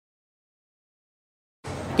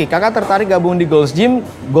Oke, kakak tertarik gabung di Goals Gym.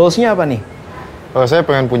 Goalsnya apa nih? Saya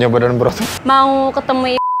pengen punya badan berotot. Mau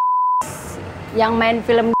ketemu yang main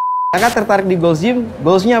film. Kakak tertarik di Goals Gym.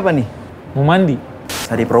 Goalsnya apa nih? Mau mandi.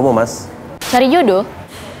 Cari promo, Mas. Cari jodoh.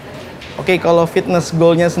 Oke, kalau fitness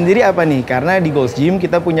goalnya sendiri apa nih? Karena di Goals Gym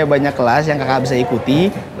kita punya banyak kelas yang kakak bisa ikuti.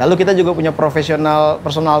 Lalu kita juga punya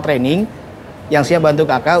personal training yang siap bantu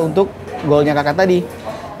kakak untuk goalnya kakak tadi.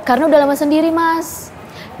 Karena udah lama sendiri, Mas.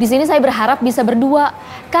 Di sini saya berharap bisa berdua.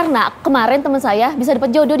 Karena kemarin teman saya bisa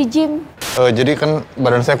dapat jodoh di gym. Jadi kan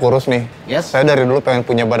badan saya kurus nih. Yes. Saya dari dulu pengen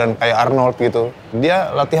punya badan kayak Arnold gitu.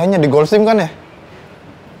 Dia latihannya di Goals Gym kan ya?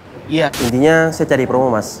 Iya. Intinya saya cari promo,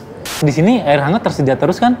 Mas. Di sini air hangat tersedia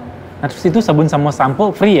terus kan? Nah, terus itu sabun sama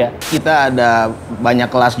sampo free ya? Kita ada banyak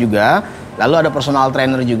kelas juga. Lalu ada personal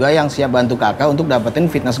trainer juga yang siap bantu kakak untuk dapetin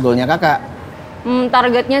fitness goalnya kakak.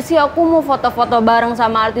 Targetnya sih aku mau foto-foto bareng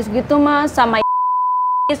sama artis gitu, Mas. Sama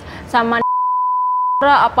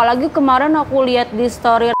apalagi kemarin aku lihat di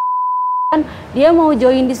story kan dia mau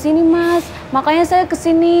join di sini, Mas. Makanya saya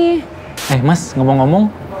kesini. Mas, ngomong-ngomong,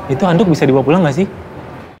 itu handuk bisa dibawa pulang nggak sih?